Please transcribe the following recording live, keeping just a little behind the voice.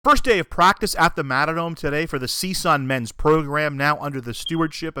First day of practice at the Matadome today for the CSUN men's program, now under the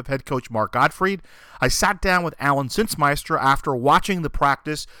stewardship of head coach Mark Gottfried. I sat down with Alan Zinsmeister after watching the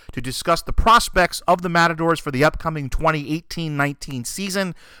practice to discuss the prospects of the Matadors for the upcoming 2018-19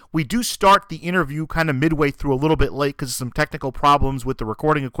 season. We do start the interview kind of midway through, a little bit late because of some technical problems with the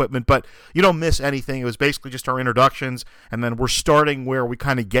recording equipment, but you don't miss anything. It was basically just our introductions, and then we're starting where we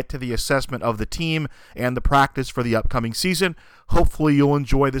kind of get to the assessment of the team and the practice for the upcoming season. Hopefully you'll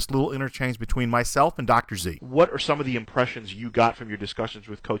enjoy this little interchange between myself and Dr. Z. What are some of the impressions you got from your discussions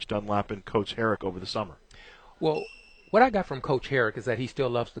with Coach Dunlap and Coach Herrick over the summer? Well, what I got from Coach Herrick is that he still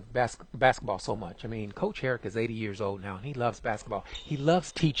loves the basketball so much. I mean, Coach Herrick is 80 years old now, and he loves basketball. He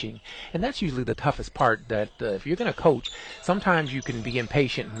loves teaching, and that's usually the toughest part, that if you're going to coach, sometimes you can be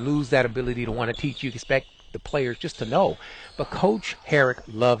impatient and lose that ability to want to teach. You expect the players just to know. But Coach Herrick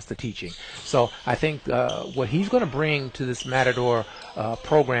loves the teaching. So I think what he's going to bring to this Matador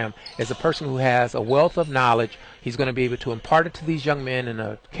program is a person who has a wealth of knowledge. He's going to be able to impart it to these young men in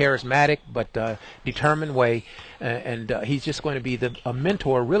a charismatic but determined way. And he's just going to be a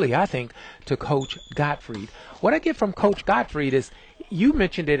mentor, really, I think, to Coach Gottfried. What I get from Coach Gottfried is, you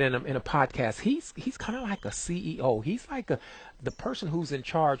mentioned it in a podcast, he's kind of like a CEO. He's like the person who's in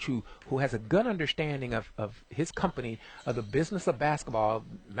charge, who has a good understanding of his company, of the business of basketball,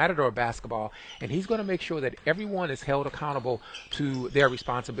 Matador basketball, and he's going to make sure that everyone is held accountable to their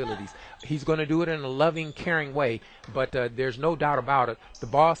responsibilities. He's going to do it in a loving, caring way, but there's no doubt about it. The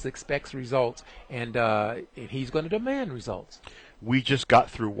boss expects results, and he's going to demand results. We just got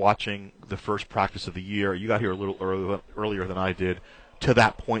through watching the first practice of the year. You got here a little earlier than I did. To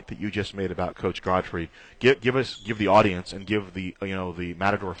that point that you just made about Coach Godfrey, give the audience and give the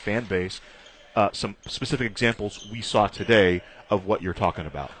Matador fan base some specific examples we saw today of what you're talking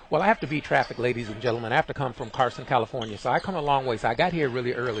about. Well, I have to beat traffic, ladies and gentlemen. I have to come from Carson, California, so I come a long way. So I got here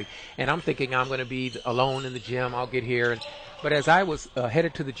really early, and I'm thinking I'm going to be alone in the gym. I'll get here, but as I was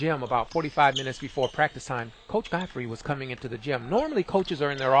headed to the gym about 45 minutes before practice time, Coach Godfrey was coming into the gym. Normally, coaches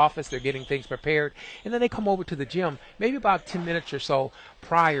are in their office, they're getting things prepared, and then they come over to the gym maybe about 10 minutes or so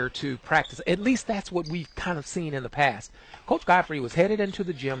prior to practice. At least that's what we've kind of seen in the past. Coach Godfrey was headed into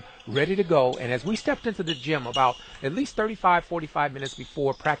the gym, ready to go, and as we stepped into the gym about at least 45 minutes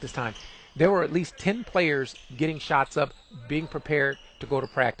before practice time, there were at least 10 players getting shots up, being prepared to go to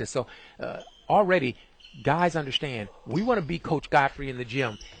practice. So already, guys understand, we want to beat Coach Godfrey in the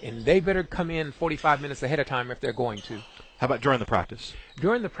gym, and they better come in 45 minutes ahead of time if they're going to. How about during the practice?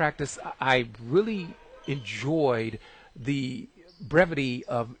 During the practice, I really enjoyed the brevity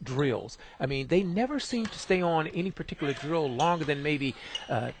of drills. I mean, they never seem to stay on any particular drill longer than maybe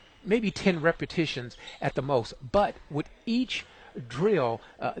 10 repetitions at the most. But with each drill,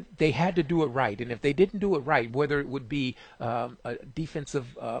 they had to do it right, and if they didn't do it right, whether it would be a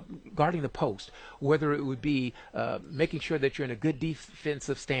defensive guarding the post, whether it would be making sure that you're in a good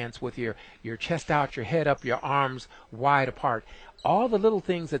defensive stance with your chest out, your head up, your arms wide apart, all the little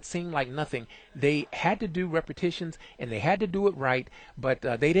things that seem like nothing, they had to do repetitions and they had to do it right, but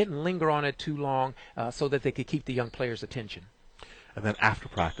they didn't linger on it too long so that they could keep the young players' attention. And then after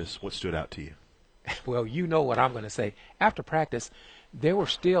practice, what stood out to you? Well, you know what I'm going to say. After practice, there were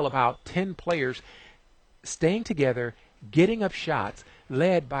still about 10 players staying together, getting up shots,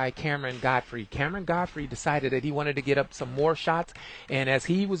 led by Cameron Godfrey. Cameron Godfrey decided that he wanted to get up some more shots, and as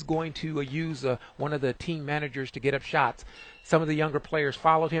he was going to use one of the team managers to get up shots, some of the younger players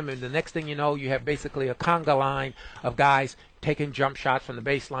followed him, and the next thing you know, you have basically a conga line of guys taking jump shots from the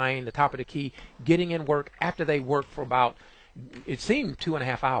baseline, the top of the key, getting in work after they worked for about, it seemed,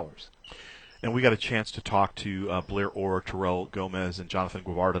 2.5 hours. And we got a chance to talk to Blair Orr, Terrell Gomez, and Jonathan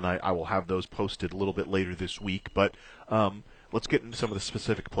Guevara tonight. I will have those posted a little bit later this week. But let's get into some of the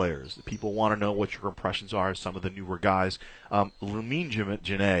specific players. People want to know what your impressions are of some of the newer guys. Lamine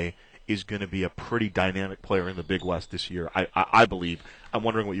Janae is going to be a pretty dynamic player in the Big West this year, I believe. I'm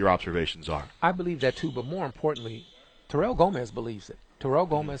wondering what your observations are. I believe that too, but more importantly, Terrell Gomez believes it. Terrell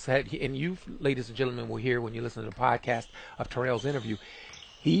Gomez had, and you, ladies and gentlemen, will hear when you listen to the podcast of Terrell's interview,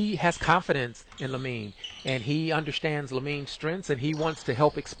 he has confidence in Lamine, and he understands Lamine's strengths, and he wants to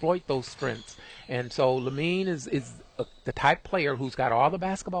help exploit those strengths. And so Lamine is the type player who's got all the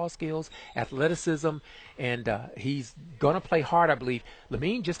basketball skills, athleticism, and he's going to play hard, I believe.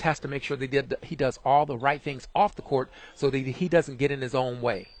 Lamine just has to make sure that he does all the right things off the court so that he doesn't get in his own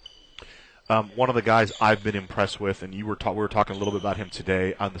way. One of the guys I've been impressed with, and we were talking a little bit about him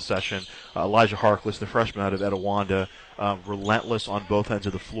today on the session, Elijah Harkless, the freshman out of Etiwanda, relentless on both ends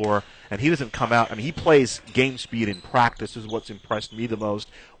of the floor, and he doesn't come out. I mean, he plays game speed in practice is what's impressed me the most.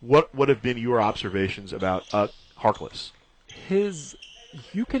 What have been your observations about Harkless? His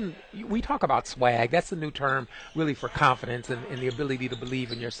we talk about swag. That's the new term really for confidence and the ability to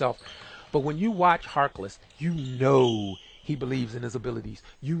believe in yourself. But when you watch Harkless, you know he believes in his abilities.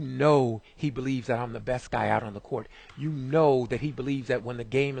 You know he believes that I'm the best guy out on the court. You know that he believes that when the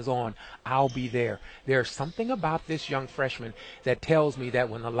game is on, I'll be there. There's something about this young freshman that tells me that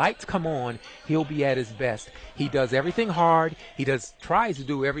when the lights come on, he'll be at his best. He does everything hard. He tries to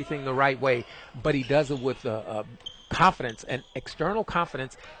do everything the right way, but he does it with confidence and external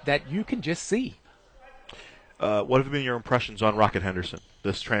confidence that you can just see. What have been your impressions on Rocket Henderson,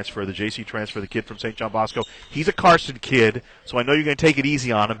 this transfer, the JC transfer, the kid from St. John Bosco? He's a Carson kid, so I know you're going to take it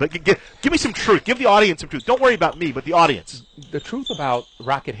easy on him, but give me some truth. Give the audience some truth. Don't worry about me, but the audience. The truth about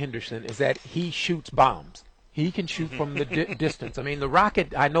Rocket Henderson is that he shoots bombs. He can shoot from the distance. I mean, the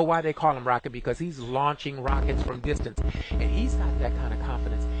Rocket, I know why they call him Rocket, because he's launching rockets from distance, and he's got that kind of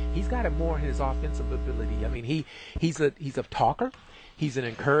confidence. He's got it more in his offensive ability. I mean, he's a talker. He's an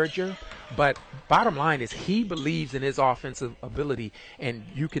encourager, but bottom line is he believes in his offensive ability, and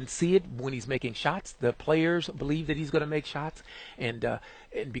you can see it when he's making shots. The players believe that he's going to make shots, and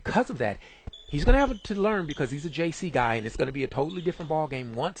because of that, he's going to have to learn because he's a JC guy, and it's going to be a totally different ball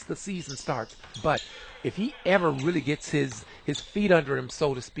game once the season starts. But if he ever really gets his feet under him,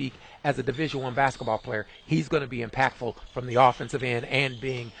 so to speak, as a Division I basketball player, he's going to be impactful from the offensive end and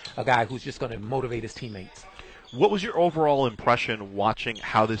being a guy who's just going to motivate his teammates. What was your overall impression watching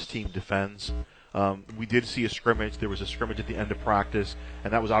how this team defends? We did see a scrimmage. There was a scrimmage at the end of practice,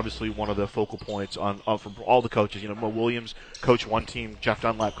 and that was obviously one of the focal points from all the coaches. You know, Mo Williams coached one team, Jeff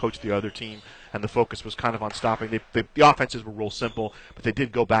Dunlap coached the other team, and the focus was kind of on stopping. The offenses were real simple, but they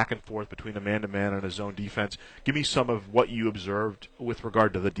did go back and forth between a man-to-man and a zone defense. Give me some of what you observed with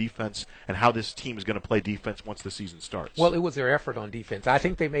regard to the defense and how this team is going to play defense once the season starts. Well, it was their effort on defense. I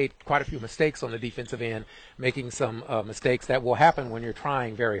think they made quite a few mistakes on the defensive end, making some mistakes that will happen when you're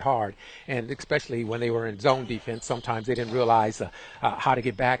trying very hard, and especially when they were in zone defense. Sometimes they didn't realize how to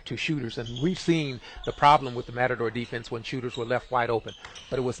get back to shooters, and we've seen the problem with the Matador defense when shooters were left wide open.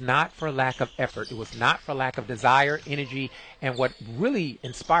 But it was not for lack of effort. It was not for lack of desire, energy, and what really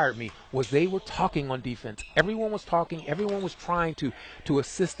inspired me was they were talking on defense. Everyone was talking. Everyone was trying to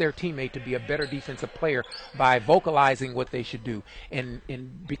assist their teammate to be a better defensive player by vocalizing what they should do. And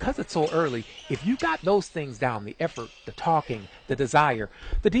because it's so early, if you got those things down, the effort, the talking, the desire,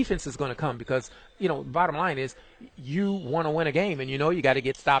 the defense is going to come because, you know, bottom line is you want to win a game, and you know you got to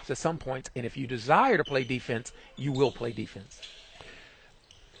get stops at some points. And if you desire to play defense, you will play defense.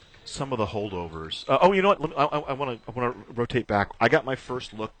 Some of the holdovers. You know what? I want to rotate back. I got my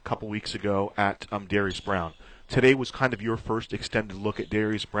first look a couple weeks ago at Darius Brown. Today was kind of your first extended look at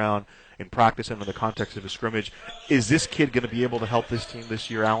Darius Brown in practice and in the context of a scrimmage. Is this kid going to be able to help this team this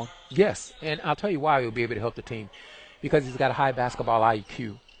year, Alan? Yes, and I'll tell you why he'll be able to help the team. Because he's got a high basketball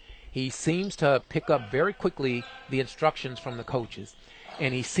IQ. He seems to pick up very quickly the instructions from the coaches,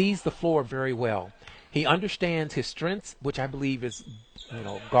 and he sees the floor very well. He understands his strengths, which I believe is,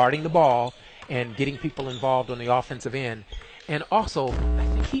 guarding the ball and getting people involved on the offensive end. And also, I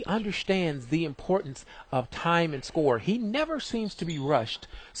think he understands the importance of time and score. He never seems to be rushed.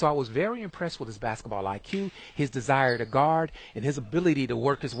 So I was very impressed with his basketball IQ, his desire to guard, and his ability to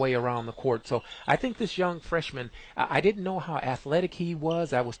work his way around the court. So I think this young freshman, I didn't know how athletic he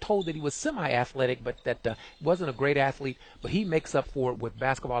was. I was told that he was semi-athletic, but that wasn't a great athlete. But he makes up for it with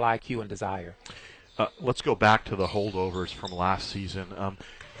basketball IQ and desire. Let's go back to the holdovers from last season. You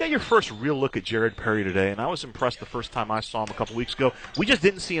got your first real look at Jared Perry today, and I was impressed the first time I saw him a couple weeks ago. We just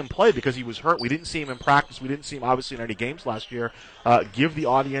didn't see him play because he was hurt. We didn't see him in practice. We didn't see him, obviously, in any games last year. Give the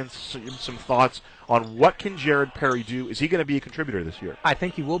audience some thoughts on what can Jared Perry do. Is he going to be a contributor this year? I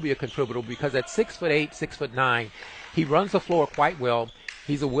think he will be a contributor because at 6'8", 6'9", he runs the floor quite well.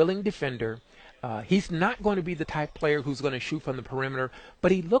 He's a willing defender. He's not going to be the type player who's going to shoot from the perimeter,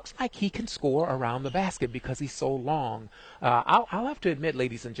 but he looks like he can score around the basket because he's so long. I'll have to admit,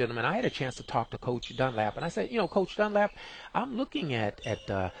 ladies and gentlemen, I had a chance to talk to Coach Dunlap, and I said, Coach Dunlap, I'm looking at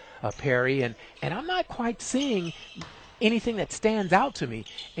Perry, and I'm not quite seeing anything that stands out to me.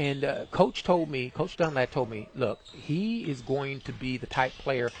 And Coach Dunlap told me, look, he is going to be the type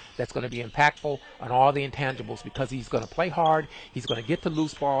player that's going to be impactful on all the intangibles because he's going to play hard, he's going to get to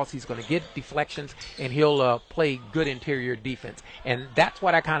loose balls, he's going to get deflections, and he'll play good interior defense. And that's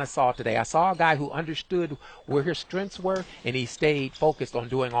what I kind of saw today. I saw a guy who understood where his strengths were, and he stayed focused on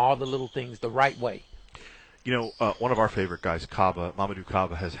doing all the little things the right way. One of our favorite guys, Mamadou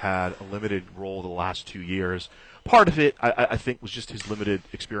Kaba, has had a limited role the last 2 years. Part of it, I think, was just his limited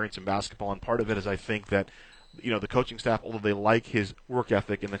experience in basketball, and part of it is I think that, the coaching staff, although they like his work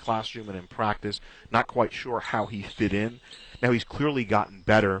ethic in the classroom and in practice, not quite sure how he fit in. Now, he's clearly gotten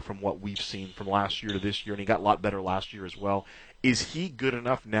better from what we've seen from last year to this year, and he got a lot better last year as well. Is he good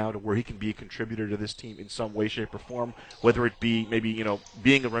enough now to where he can be a contributor to this team in some way, shape, or form, whether it be maybe,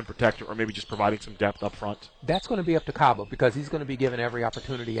 being a rim protector or maybe just providing some depth up front? That's going to be up to Cabo because he's going to be given every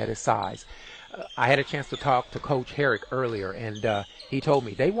opportunity at his size. I had a chance to talk to Coach Herrick earlier, and he told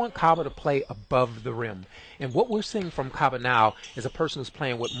me they want Cabo to play above the rim. And what we're seeing from Cabo now is a person who's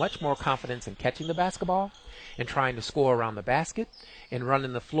playing with much more confidence in catching the basketball and trying to score around the basket and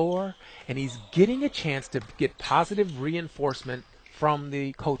running the floor, and he's getting a chance to get positive reinforcement from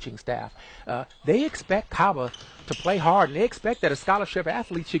the coaching staff. They expect Cabo to play hard, and they expect that a scholarship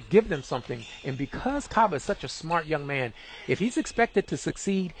athlete should give them something. And because Cabo is such a smart young man, if he's expected to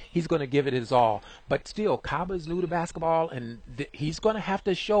succeed, he's going to give it his all. But still, Cabo is new to basketball, and he's going to have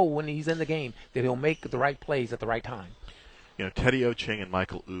to show when he's in the game that he'll make the right plays at the right time. Teddy Oching and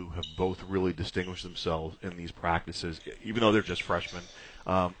Michael Wu have both really distinguished themselves in these practices, even though they're just freshmen.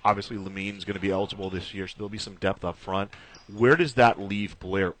 Obviously, Lamine's going to be eligible this year, so there'll be some depth up front. Where does that leave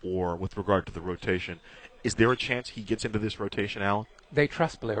Blair Orr with regard to the rotation? Is there a chance he gets into this rotation, Alan? They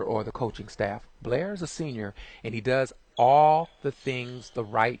trust Blair Orr, the coaching staff. Blair is a senior, and he does all the things the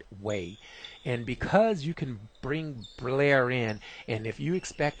right way. And because you can bring Blair in, and if you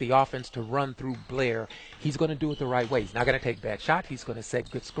expect the offense to run through Blair, he's going to do it the right way. He's not going to take bad shots. He's going to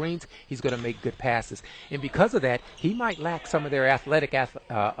set good screens. He's going to make good passes. And because of that, he might lack some of their athletic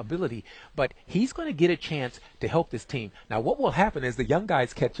ability, but he's going to get a chance to help this team. Now, what will happen is the young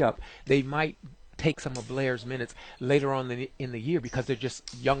guys catch up. They might take some of Blair's minutes later on in the year because they're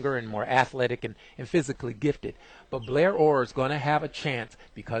just younger and more athletic and physically gifted. But Blair Orr is going to have a chance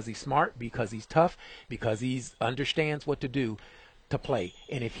because he's smart, because he's tough, because he understands what to do to play.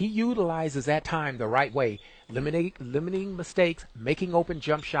 And if he utilizes that time the right way, limiting mistakes, making open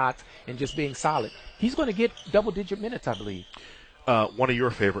jump shots, and just being solid, he's going to get double-digit minutes, I believe. One of your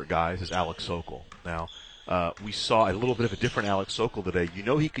favorite guys is Alex Sokol. Now, we saw a little bit of a different Alex Sokol today.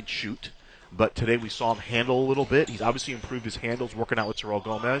 He could shoot. But today we saw him handle a little bit. He's obviously improved his handles, working out with Terrell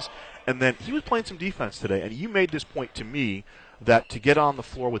Gomez. And then he was playing some defense today. And you made this point to me that to get on the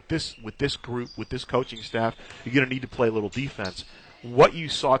floor with this group, with this coaching staff, you're going to need to play a little defense. What you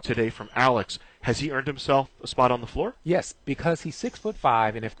saw today from Alex, has he earned himself a spot on the floor? Yes, because he's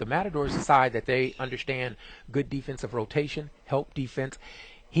 6'5", and if the Matadors decide that they understand good defensive rotation, help defense,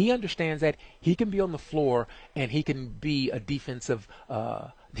 he understands that he can be on the floor and he can be a defensive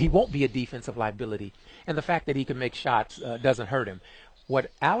he won't be a defensive liability. And the fact that he can make shots doesn't hurt him.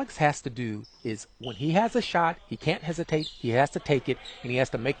 What Alex has to do is when he has a shot, he can't hesitate. He has to take it, and he has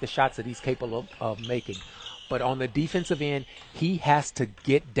to make the shots that he's capable of making. But on the defensive end, he has to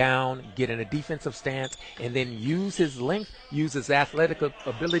get down, get in a defensive stance, and then use his length, use his athletic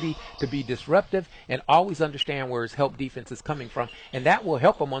ability to be disruptive, and always understand where his help defense is coming from. And that will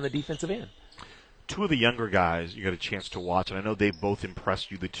help him on the defensive end. Two of the younger guys you got a chance to watch, and I know they both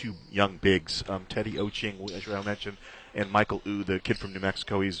impressed you, the two young bigs, Teddy Oching, as I mentioned, and Michael Wu, the kid from New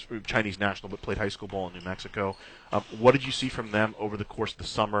Mexico. He's Chinese national but played high school ball in New Mexico. What did you see from them over the course of the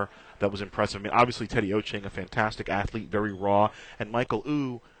summer that was impressive? I mean, obviously Teddy Oching, a fantastic athlete, very raw, and Michael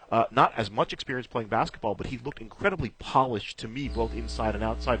Wu, not as much experience playing basketball, but he looked incredibly polished to me, both inside and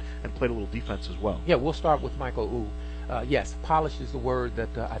outside, and played a little defense as well. Yeah, we'll start with Michael Wu. Yes, polished is the word that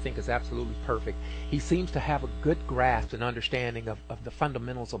I think is absolutely perfect. He seems to have a good grasp and understanding of the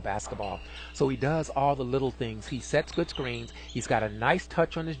fundamentals of basketball. So he does all the little things. He sets good screens. He's got a nice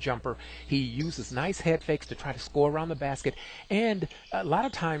touch on his jumper. He uses nice head fakes to try to score around the basket. And a lot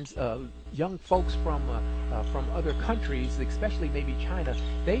of times, young folks from other countries, especially maybe China,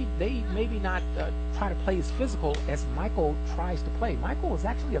 they maybe not try to play as physical as Michael tries to play. Michael is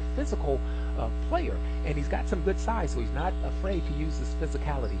actually a physical player, and he's got some good size, so he's not afraid to use his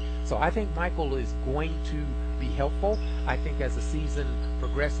physicality. So I think Michael is going to be helpful. I think as the season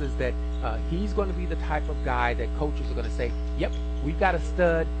progresses that he's going to be the type of guy that coaches are going to say, yep, we've got a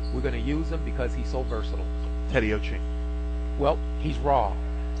stud, we're going to use him because he's so versatile. Teddy Oching. Well, he's raw,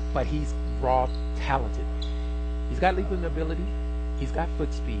 but he's raw talented. He's got leaping ability. He's got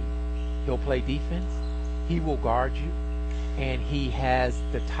foot speed. He'll play defense. He will guard you. And he has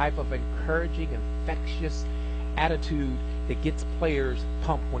the type of encouraging, infectious attitude that gets players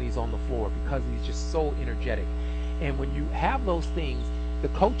pumped when he's on the floor because he's just so energetic. And when you have those things, the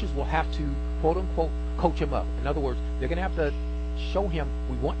coaches will have to, quote unquote, coach him up. In other words, they're going to have to show him,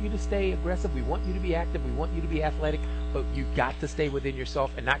 we want you to stay aggressive, we want you to be active, we want you to be athletic, but you got to stay within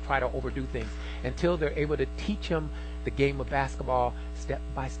yourself and not try to overdo things until they're able to teach him the game of basketball step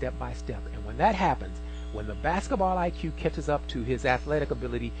by step by step. And when that happens, when the basketball IQ catches up to his athletic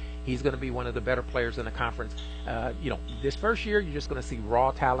ability, he's going to be one of the better players in the conference. This first year, you're just going to see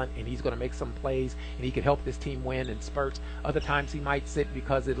raw talent, and he's going to make some plays, and he can help this team win in spurts. Other times he might sit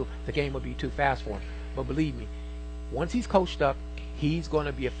because the game will be too fast for him. But believe me, once he's coached up, he's going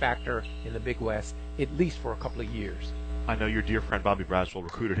to be a factor in the Big West, at least for a couple of years. I know your dear friend Bobby Braswell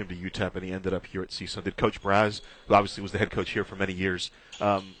recruited him to UTEP, and he ended up here at CSUN. Did Coach Braz, who obviously was the head coach here for many years,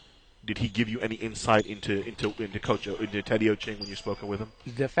 did he give you any insight into Teddy Oching when you've spoken with him?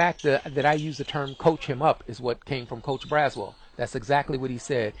 The fact that I use the term coach him up is what came from Coach Braswell. That's exactly what he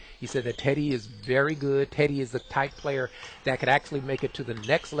said. He said that Teddy is very good. Teddy is the type player that could actually make it to the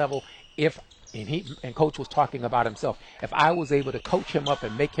next level and Coach was talking about himself. If I was able to coach him up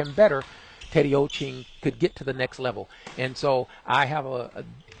and make him better, Teddy Oching could get to the next level. And so I have a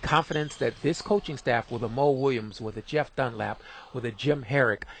confidence that this coaching staff, with a Mo Williams, with a Jeff Dunlap, with a Jim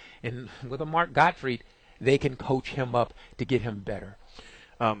Herrick, and with a Mark Gottfried, they can coach him up to get him better.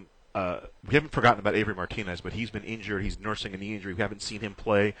 We haven't forgotten about Avery Martinez, but he's been injured. He's nursing a knee injury. We haven't seen him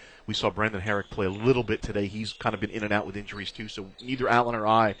play. We saw Brandon Herrick play a little bit today. He's kind of been in and out with injuries too, so neither Alan or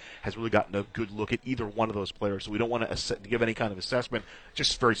I has really gotten a good look at either one of those players, so we don't want to give any kind of assessment,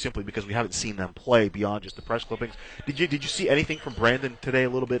 just very simply because we haven't seen them play beyond just the press clippings. Did you see anything from Brandon today a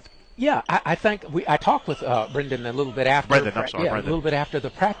little bit? Yeah, I think I talked with Brendan a little bit after. A little bit after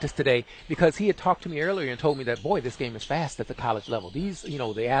the practice today, because he had talked to me earlier and told me that, boy, this game is fast at the college level. These,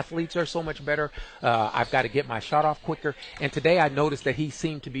 the athletes are so much better. I've got to get my shot off quicker. And today I noticed that he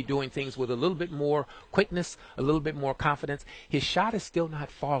seemed to be doing things with a little bit more quickness, a little bit more confidence. His shot is still not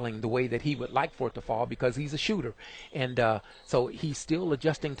falling the way that he would like for it to fall because he's a shooter, and so he's still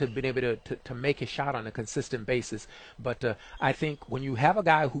adjusting to being able to make his shot on a consistent basis. But I think when you have a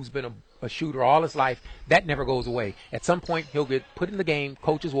guy who's been a shooter all his life, that never goes away. At some point, he'll get put in the game.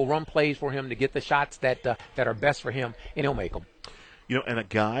 Coaches will run plays for him to get the shots that are best for him, and he'll make them. And a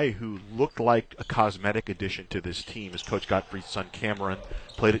guy who looked like a cosmetic addition to this team is Coach Gottfried's son, Cameron.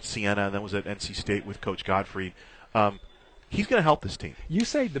 Played at Siena and then was at NC State with Coach Gottfried. He's going to help this team. You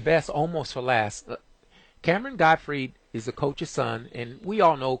saved the best almost for last. Cameron Gottfried is the coach's son, and we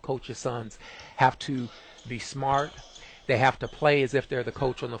all know coach's sons have to be smart. They have to play as if they're the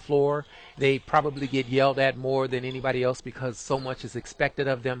coach on the floor. They probably get yelled at more than anybody else because so much is expected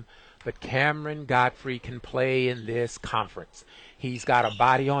of them. But Cameron Gottfried can play in this conference. He's got a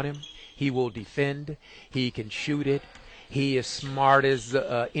body on him. He will defend. He can shoot it. He is smart as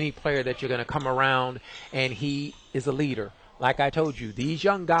any player that you're going to come around, and he is a leader. Like I told you, these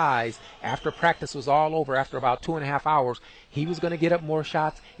young guys, after practice was all over, after about 2.5 hours, he was going to get up more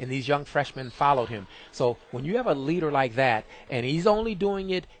shots, and these young freshmen followed him. So when you have a leader like that, and he's only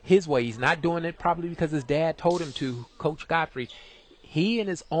doing it his way, he's not doing it probably because his dad told him to, Coach Gottfried, he in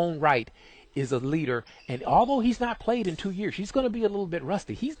his own right is a leader. And although he's not played in 2 years, he's going to be a little bit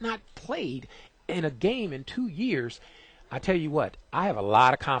rusty. He's not played in a game in 2 years. I tell you what, I have a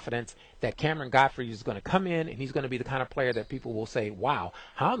lot of confidence that Cameron Gottfried is going to come in, and he's going to be the kind of player that people will say, wow,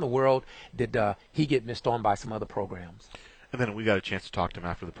 how in the world did he get missed on by some other programs? And then we got a chance to talk to him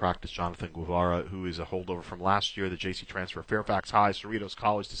after the practice, Jonathan Guevara, who is a holdover from last year, the JC transfer, Fairfax High, Cerritos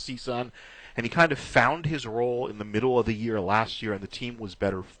College to CSUN. And he kind of found his role in the middle of the year last year, and the team was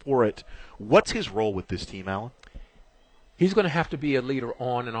better for it. What's his role with this team, Alan? He's going to have to be a leader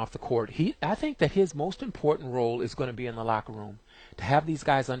on and off the court. I think that his most important role is going to be in the locker room, to have these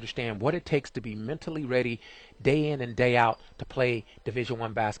guys understand what it takes to be mentally ready day in and day out to play Division I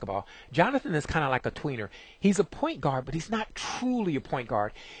basketball. Jonathan is kind of like a tweener. He's a point guard, but he's not truly a point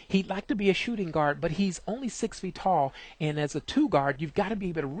guard. He'd like to be a shooting guard, but he's only 6 feet tall, and as a 2 guard, you've got to be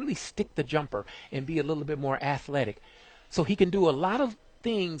able to really stick the jumper and be a little bit more athletic. So he can do a lot of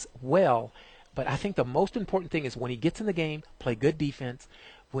things well. But I think the most important thing is when he gets in the game, play good defense.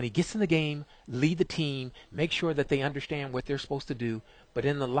 When he gets in the game, lead the team, make sure that they understand what they're supposed to do. But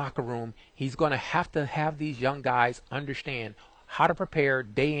in the locker room, he's going to have these young guys understand how to prepare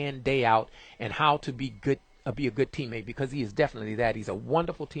day in, day out, and how to be a good teammate, because he is definitely that. He's a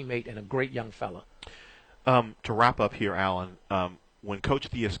wonderful teammate and a great young fella. To wrap up here, Alan, when Coach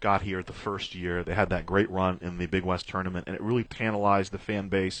Theus got here the first year, they had that great run in the Big West tournament, and it really tantalized the fan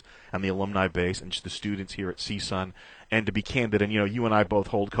base and the alumni base and just the students here at CSUN. And to be candid, and you and I both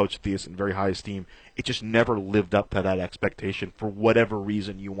hold Coach Theus in very high esteem, it just never lived up to that expectation for whatever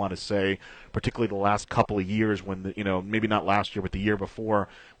reason you want to say, particularly the last couple of years when, maybe not last year, but the year before,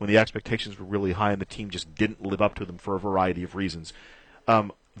 when the expectations were really high and the team just didn't live up to them for a variety of reasons.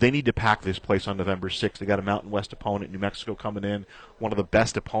 They need to pack this place on November 6th. They got a Mountain West opponent, New Mexico coming in, one of the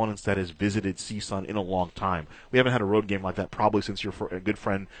best opponents that has visited CSUN in a long time. We haven't had a road game like that probably since your good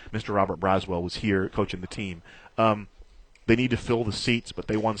friend, Mr. Robert Braswell, was here coaching the team. They need to fill the seats, but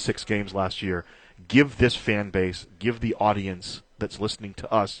they won 6 games last year. Give this fan base, give the audience that's listening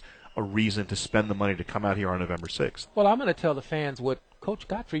to us a reason to spend the money to come out here on November 6th. Well, I'm going to tell the fans what Coach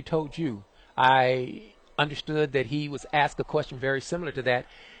Godfrey told you. I understood that he was asked a question very similar to that,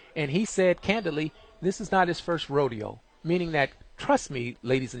 and he said candidly, this is not his first rodeo, meaning that, trust me,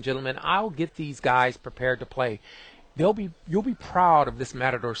 ladies and gentlemen, I'll get these guys prepared to play. You'll be proud of this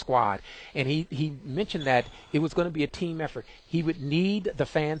Matador squad. And he mentioned that it was going to be a team effort. He would need the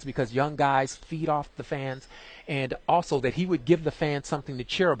fans because young guys feed off the fans, and also that he would give the fans something to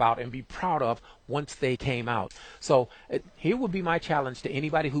cheer about and be proud of once they came out. So here would be my challenge to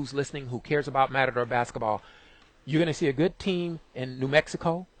anybody who's listening who cares about Matador basketball. You're going to see a good team in New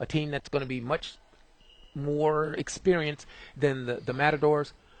Mexico, a team that's going to be much more experienced than the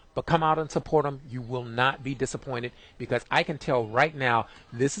Matadors. But come out and support them. You will not be disappointed because I can tell right now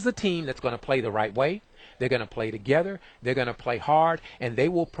this is a team that's going to play the right way. They're going to play together. They're going to play hard, and they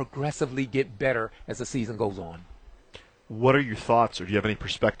will progressively get better as the season goes on. What are your thoughts, or do you have any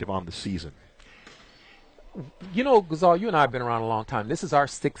perspective on the season? You know, Ghazal, you and I have been around a long time. This is our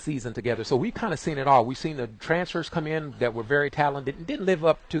 6th season together, so we've kind of seen it all. We've seen the transfers come in that were very talented and didn't live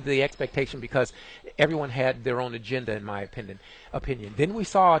up to the expectation because everyone had their own agenda, in my opinion. Then we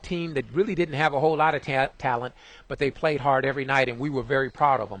saw a team that really didn't have a whole lot of talent, but they played hard every night, and we were very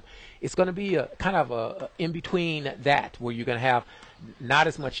proud of them. It's going to be a kind of a in between that, where you're going to have not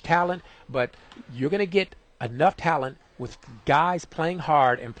as much talent, but you're going to get enough talent with guys playing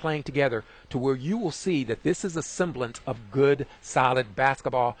hard and playing together to where you will see that this is a semblance of good, solid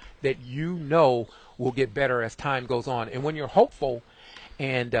basketball that you know will get better as time goes on. And when you're hopeful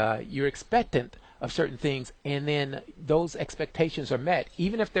and you're expectant of certain things, and then those expectations are met,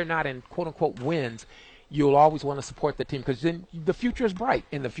 even if they're not in quote-unquote wins, you'll always want to support the team because then the future is bright,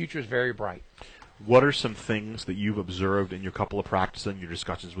 and the future is very bright. What are some things that you've observed in your couple of practices and your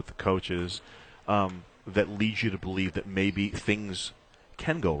discussions with the coaches that leads you to believe that maybe things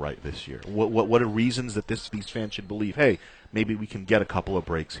can go right this year? What are reasons that these fans should believe, hey, maybe we can get a couple of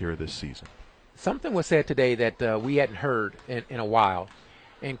breaks here this season? Something was said today that we hadn't heard in a while,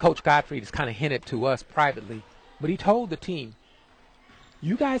 and Coach Godfrey has kind of hinted to us privately, but he told the team,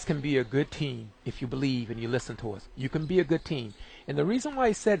 you guys can be a good team if you believe and you listen to us. You can be a good team. And the reason why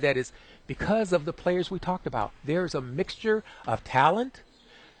he said that is because of the players we talked about. There's a mixture of talent,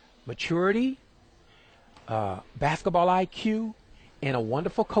 maturity, basketball IQ, and a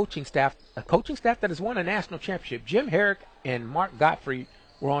wonderful coaching staff, a coaching staff that has won a national championship. Jim Herrick and Mark Godfrey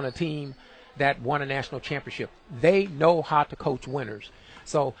were on a team that won a national championship. They know how to coach winners.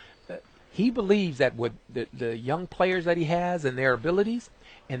 So he believes that with the young players that he has and their abilities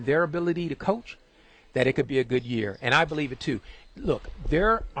and their ability to coach, that it could be a good year. And I believe it too. Look,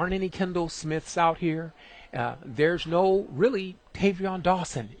 there aren't any Kendall Smiths out here. There's no really Tavion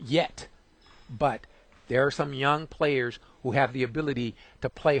Dawson yet. But there are some young players who have the ability to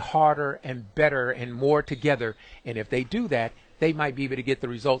play harder and better and more together. And if they do that, they might be able to get the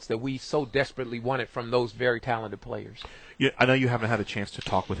results that we so desperately wanted from those very talented players. Yeah, I know you haven't had a chance to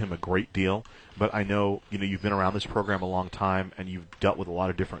talk with him a great deal, but I know you've been around this program a long time and you've dealt with a lot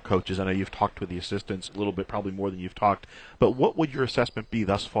of different coaches. I know you've talked with the assistants a little bit, probably more than you've talked. But what would your assessment be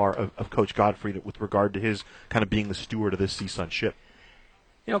thus far of Coach Godfrey with regard to his kind of being the steward of this CSUN ship?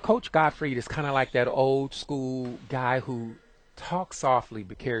 You know, Coach Godfrey is kind of like that old school guy who talks softly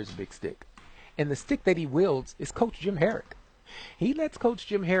but carries a big stick. And the stick that he wields is Coach Jim Herrick. He lets Coach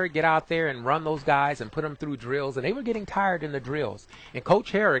Jim Herrick get out there and run those guys and put them through drills, and they were getting tired in the drills. And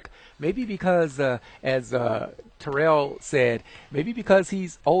Coach Herrick, maybe because, as Terrell said, maybe because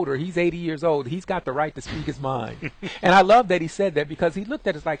he's older, he's 80 years old, he's got the right to speak his mind. And I love that he said that because he looked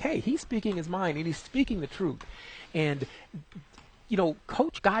at us like, hey, he's speaking his mind, and he's speaking the truth. And you know,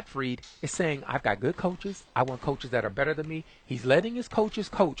 Coach Godfrey is saying, I've got good coaches. I want coaches that are better than me. He's letting his coaches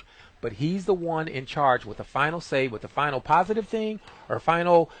coach, but he's the one in charge with the final say, with the final positive thing or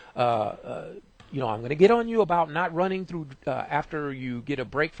final, I'm going to get on you about not running through after you get a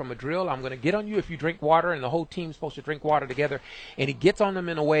break from a drill. I'm going to get on you if you drink water, and the whole team's supposed to drink water together. And he gets on them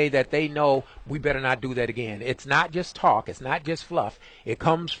in a way that they know we better not do that again. It's not just talk. It's not just fluff. It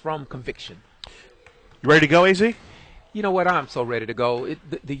comes from conviction. You ready to go, AZ? You know what? I'm so ready to go.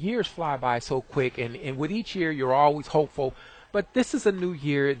 The years fly by so quick, and with each year, you're always hopeful. But this is a new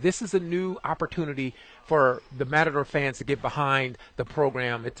year. This is a new opportunity for the Matador fans to get behind the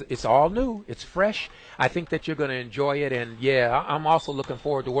program. It's all new. It's fresh. I think that you're going to enjoy it. And, yeah, I'm also looking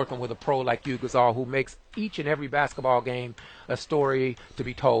forward to working with a pro like you, Ghazal, who makes each and every basketball game a story to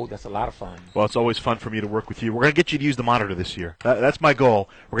be told. That's a lot of fun. Well, it's always fun for me to work with you. We're going to get you to use the monitor this year. That's my goal.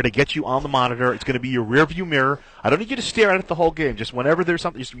 We're going to get you on the monitor. It's going to be your rearview mirror. I don't need you to stare at it the whole game. Just whenever there's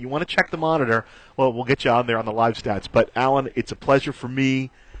something you want to check the monitor, well, we'll get you on there on the live stats. But, Alan, it's a pleasure for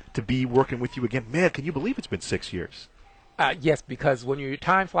me to be working with you again. Man, can you believe it's been 6 years? Yes, because when your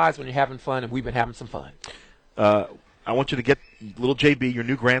time flies when you're having fun, and we've been having some fun. I want you to get little JB, your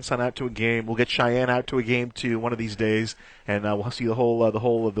new grandson, out to a game. We'll get Cheyenne out to a game too one of these days, and we'll see the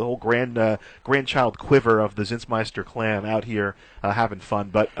whole grandchild quiver of the Zinsmeister clan out here having fun.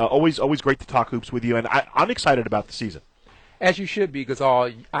 But always great to talk hoops with you, and I'm excited about the season. As you should be,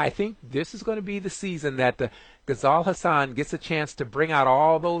 Ghazal. I think this is going to be the season that the Ghazal Hassan gets a chance to bring out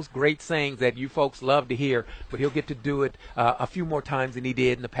all those great sayings that you folks love to hear, but he'll get to do it a few more times than he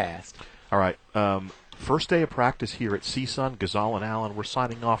did in the past. All right. First day of practice here at CSUN. Ghazal and Allen, we're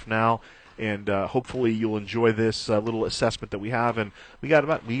signing off now, and hopefully you'll enjoy this little assessment that we have. And we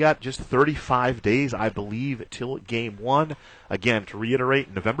got just 35 days, I believe, till Game 1. Again, to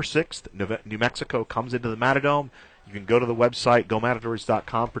reiterate, November 6th, New Mexico comes into the Matadome. You can go to the website,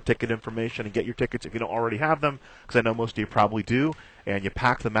 gomatadors.com, for ticket information and get your tickets if you don't already have them, because I know most of you probably do. And you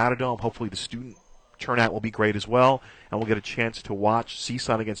pack the Matadome. Hopefully the student turnout will be great as well, and we'll get a chance to watch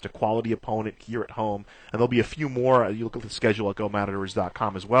CSUN against a quality opponent here at home. And there'll be a few more. You look at the schedule at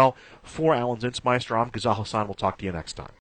gomatadors.com as well. For Alan Zinsmeister, I'm Ghazal Hassan. We'll talk to you next time.